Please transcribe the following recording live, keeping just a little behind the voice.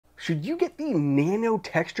Should you get the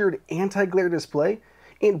nano-textured anti-glare display?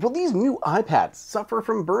 And will these new iPads suffer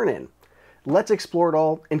from burn-in? Let's explore it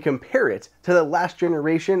all and compare it to the last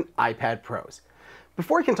generation iPad Pros.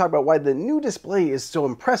 Before I can talk about why the new display is so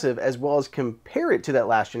impressive, as well as compare it to that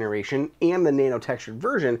last generation and the nano-textured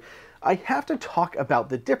version, I have to talk about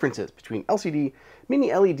the differences between LCD,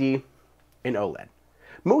 Mini LED, and OLED.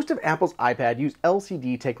 Most of Apple's iPad use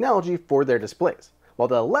LCD technology for their displays, while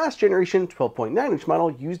the last generation 12.9-inch model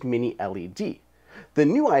used Mini LED. The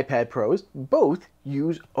new iPad Pros both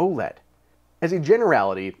use OLED. As a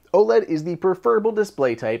generality, OLED is the preferable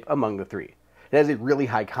display type among the three. It has a really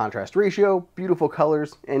high contrast ratio, beautiful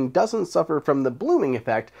colors, and doesn't suffer from the blooming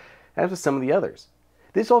effect as with some of the others.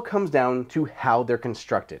 This all comes down to how they're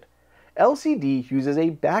constructed. LCD uses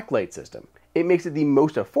a backlight system. It makes it the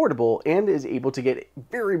most affordable and is able to get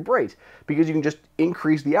very bright because you can just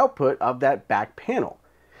increase the output of that back panel.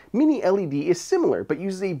 Mini LED is similar but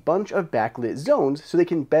uses a bunch of backlit zones so they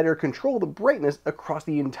can better control the brightness across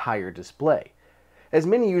the entire display. As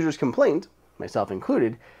many users complained, myself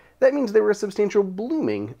included, that means there was substantial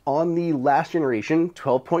blooming on the last generation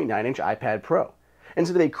 12.9-inch iPad Pro.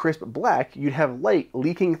 Instead of a crisp black, you'd have light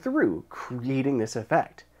leaking through, creating this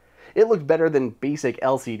effect. It looked better than basic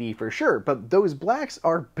LCD for sure, but those blacks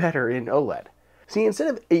are better in OLED. See, instead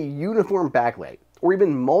of a uniform backlight, or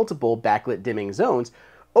even multiple backlit dimming zones,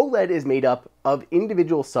 OLED is made up of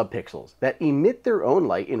individual subpixels that emit their own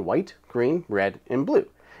light in white, green, red, and blue,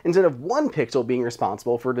 instead of one pixel being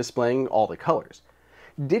responsible for displaying all the colors.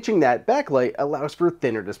 Ditching that backlight allows for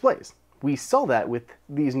thinner displays. We saw that with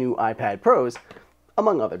these new iPad Pros,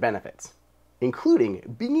 among other benefits,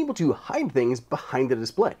 including being able to hide things behind the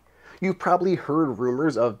display. You've probably heard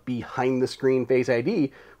rumors of behind-the-screen Face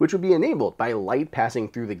ID, which would be enabled by light passing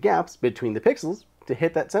through the gaps between the pixels to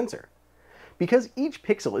hit that sensor. Because each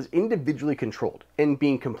pixel is individually controlled, and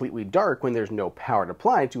being completely dark when there's no power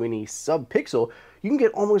applied to any sub-pixel, you can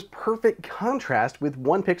get almost perfect contrast with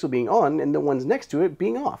one pixel being on and the ones next to it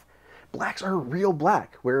being off. Blacks are real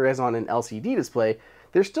black, whereas on an LCD display,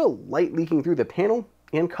 there's still light leaking through the panel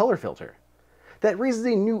and color filter. That raises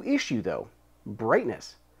a new issue though: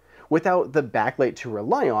 brightness. Without the backlight to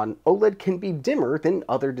rely on, OLED can be dimmer than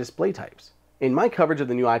other display types. In my coverage of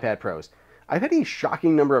the new iPad Pros, I've had a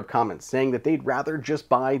shocking number of comments saying that they'd rather just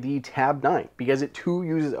buy the Tab 9 because it too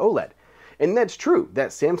uses OLED. And that's true,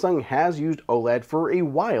 that Samsung has used OLED for a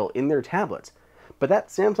while in their tablets. But that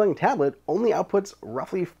Samsung tablet only outputs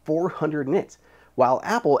roughly 400 nits, while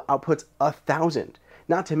Apple outputs 1,000,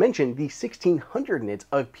 not to mention the 1,600 nits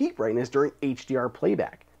of peak brightness during HDR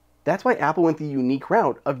playback. That's why Apple went the unique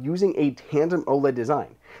route of using a tandem OLED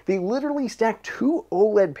design. They literally stacked two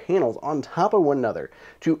OLED panels on top of one another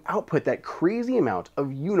to output that crazy amount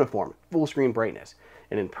of uniform full screen brightness.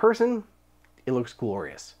 And in person, it looks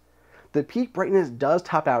glorious. The peak brightness does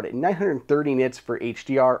top out at 930 nits for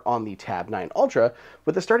HDR on the Tab 9 Ultra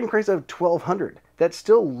with a starting price of $1,200. That's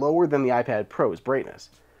still lower than the iPad Pro's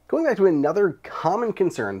brightness. Going back to another common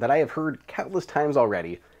concern that I have heard countless times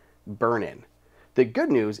already: burn-in. The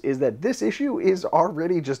good news is that this issue is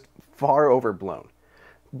already just far overblown.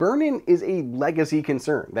 Burn-in is a legacy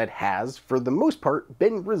concern that has, for the most part,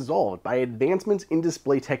 been resolved by advancements in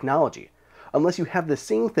display technology. Unless you have the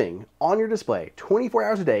same thing on your display 24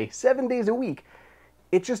 hours a day, 7 days a week,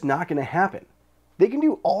 it's just not going to happen. They can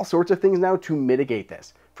do all sorts of things now to mitigate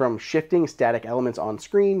this, from shifting static elements on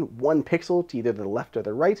screen 1 pixel to either the left or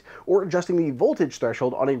the right, or adjusting the voltage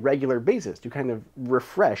threshold on a regular basis to kind of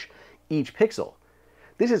refresh each pixel.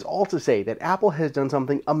 This is all to say that Apple has done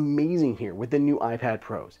something amazing here with the new iPad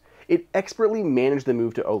Pros. It expertly managed the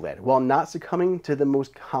move to OLED while not succumbing to the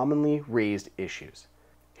most commonly raised issues.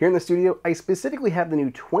 Here in the studio, I specifically have the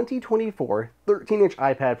new 2024 13-inch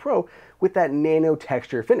iPad Pro with that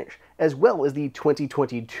nano-texture finish, as well as the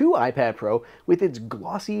 2022 iPad Pro with its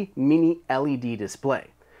glossy Mini LED display.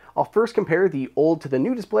 I'll first compare the old to the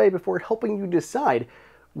new display before helping you decide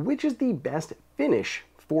which is the best finish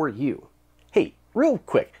for you. Hey, real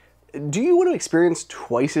quick, do you want to experience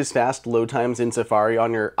twice as fast load times in Safari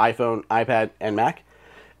on your iPhone, iPad, and Mac?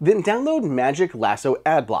 Then download Magic Lasso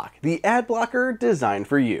Ad Block, the ad blocker designed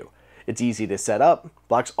for you. It's easy to set up,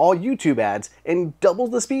 blocks all YouTube ads, and doubles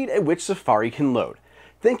the speed at which Safari can load.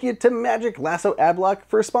 Thank you to Magic Lasso Ad Block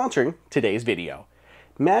for sponsoring today's video.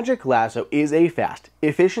 Magic Lasso is a fast,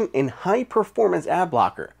 efficient, and high-performance ad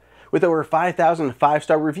blocker. With over 5,000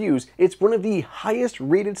 5-star reviews, it's one of the highest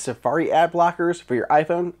rated Safari ad blockers for your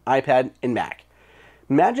iPhone, iPad, and Mac.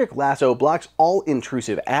 Magic Lasso blocks all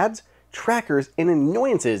intrusive ads, trackers, and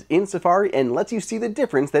annoyances in Safari and lets you see the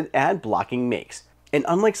difference that ad blocking makes. And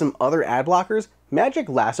unlike some other ad blockers, Magic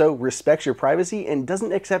Lasso respects your privacy and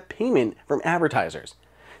doesn't accept payment from advertisers.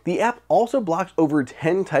 The app also blocks over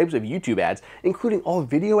 10 types of YouTube ads, including all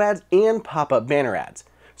video ads and pop-up banner ads.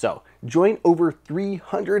 So, join over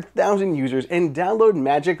 300,000 users and download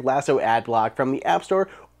Magic Lasso Ad Block from the App Store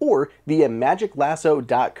or via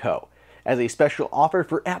magiclasso.co. As a special offer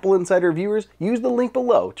for AppleInsider viewers, use the link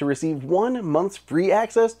below to receive 1 month's free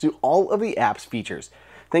access to all of the app's features.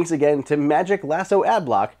 Thanks again to Magic Lasso Ad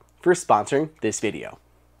Block for sponsoring this video.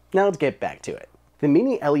 Now let's get back to it. The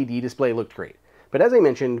Mini LED display looked great, but as I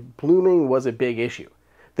mentioned, blooming was a big issue.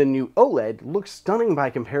 The new OLED looks stunning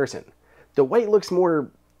by comparison. The white looks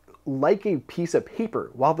more like a piece of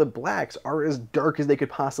paper, while the blacks are as dark as they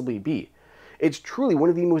could possibly be. It's truly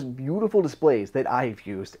one of the most beautiful displays that I've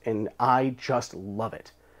used, and I just love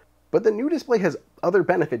it. But the new display has other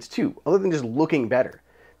benefits too, other than just looking better.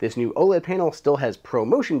 This new OLED panel still has Pro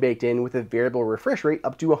Motion baked in with a variable refresh rate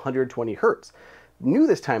up to 120 Hz. New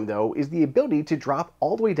this time though is the ability to drop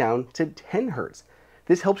all the way down to 10 Hz.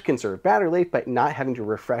 This helps conserve battery life by not having to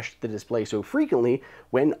refresh the display so frequently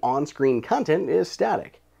when on-screen content is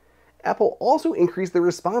static. Apple also increased the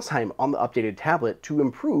response time on the updated tablet to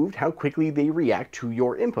improve how quickly they react to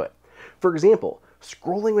your input. For example,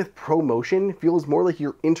 scrolling with Pro Motion feels more like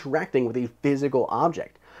you're interacting with a physical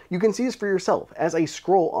object. You can see this for yourself as I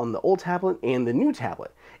scroll on the old tablet and the new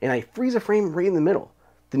tablet, and I freeze a frame right in the middle.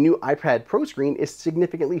 The new iPad Pro screen is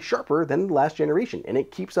significantly sharper than the last generation, and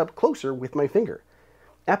it keeps up closer with my finger.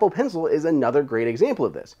 Apple Pencil is another great example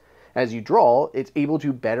of this. As you draw, it's able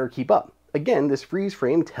to better keep up. Again, this freeze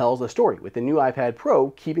frame tells a story, with the new iPad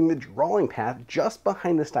Pro keeping the drawing path just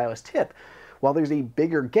behind the stylus tip, while there's a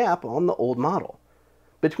bigger gap on the old model.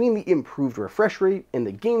 Between the improved refresh rate and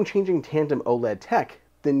the game-changing tandem OLED tech,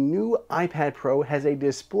 the new iPad Pro has a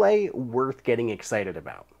display worth getting excited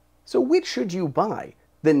about. So which should you buy?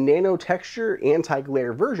 The Nano-Texture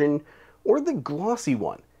anti-glare version or the glossy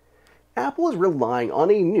one? Apple is relying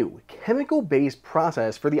on a new chemical-based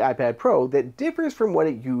process for the iPad Pro that differs from what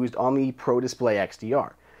it used on the Pro Display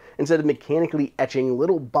XDR. Instead of mechanically etching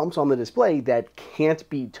little bumps on the display that can't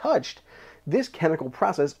be touched, this chemical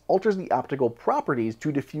process alters the optical properties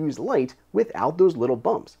to diffuse light without those little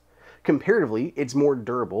bumps. Comparatively, it's more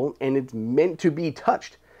durable and it's meant to be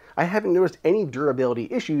touched. I haven't noticed any durability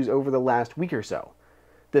issues over the last week or so.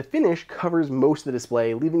 The finish covers most of the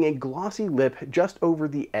display, leaving a glossy lip just over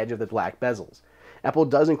the edge of the black bezels. Apple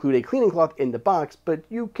does include a cleaning cloth in the box, but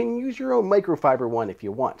you can use your own microfiber one if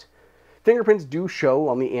you want. Fingerprints do show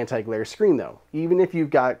on the anti-glare screen though, even if you've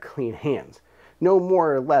got clean hands. No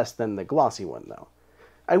more or less than the glossy one though.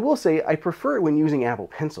 I will say I prefer it when using Apple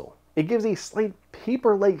Pencil. It gives a slight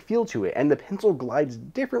paper-like feel to it, and the pencil glides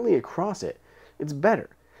differently across it. It's better,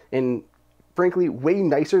 and frankly, way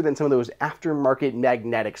nicer than some of those aftermarket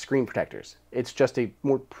magnetic screen protectors. It's just a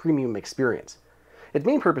more premium experience. Its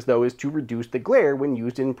main purpose, though, is to reduce the glare when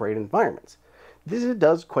used in bright environments. This it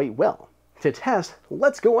does quite well. To test,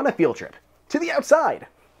 let's go on a field trip to the outside.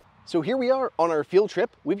 So here we are on our field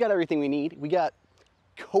trip. We've got everything we need. We got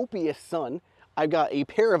copious sun. I've got a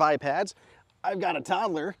pair of iPads. I've got a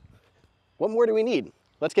toddler. What more do we need?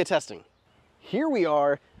 Let's get testing. Here we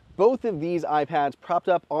are. Both of these iPads propped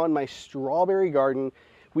up on my strawberry garden.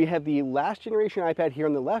 We have the last generation iPad here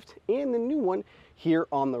on the left and the new one here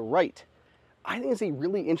on the right. I think it's a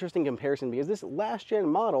really interesting comparison because this last gen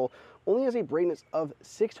model only has a brightness of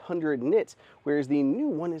 600 nits, whereas the new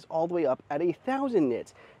one is all the way up at 1000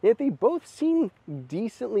 nits. And yet they both seem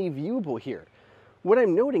decently viewable here. What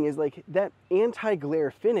I'm noting is like that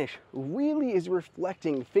anti-glare finish really is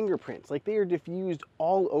reflecting fingerprints. Like they are diffused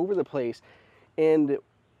all over the place, and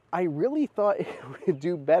I really thought it would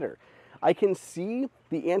do better. I can see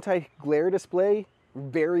the anti-glare display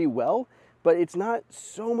very well, but it's not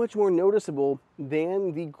so much more noticeable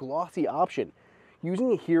than the glossy option.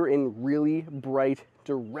 Using it here in really bright,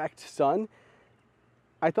 direct sun,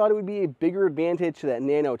 I thought it would be a bigger advantage to that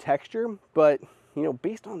Nano-Texture, but you know,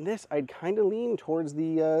 based on this, I'd kind of lean towards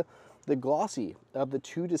the glossy of the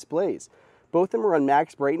two displays. Both of them are on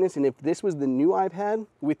max brightness, and if this was the new iPad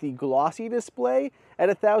with the glossy display at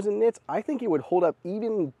 1000 nits, I think it would hold up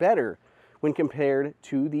even better when compared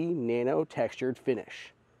to the nano-textured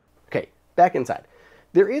finish. Okay, back inside.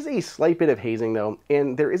 There is a slight bit of hazing though,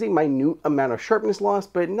 and there is a minute amount of sharpness loss,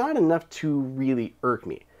 but not enough to really irk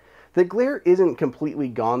me. The glare isn't completely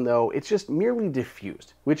gone though, it's just merely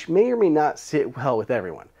diffused, which may or may not sit well with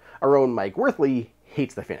everyone. Our own Mike Worthley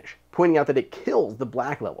hates the finish, pointing out that it kills the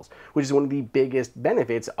black levels, which is one of the biggest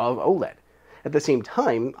benefits of OLED. At the same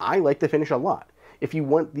time, I like the finish a lot. If you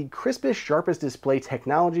want the crispest, sharpest display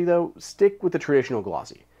technology though, stick with the traditional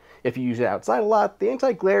glossy. If you use it outside a lot, the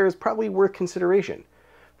anti-glare is probably worth consideration.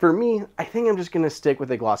 For me, I think I'm just going to stick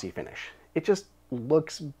with a glossy finish. It just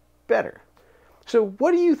looks better. So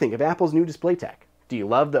what do you think of Apple's new display tech? Do you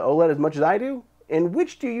love the OLED as much as I do? And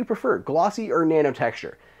which do you prefer, glossy or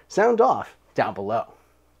Nano-Texture? Sound off down below.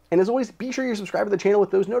 And as always, be sure you're subscribed to the channel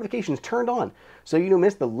with those notifications turned on so you don't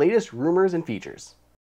miss the latest rumors and features.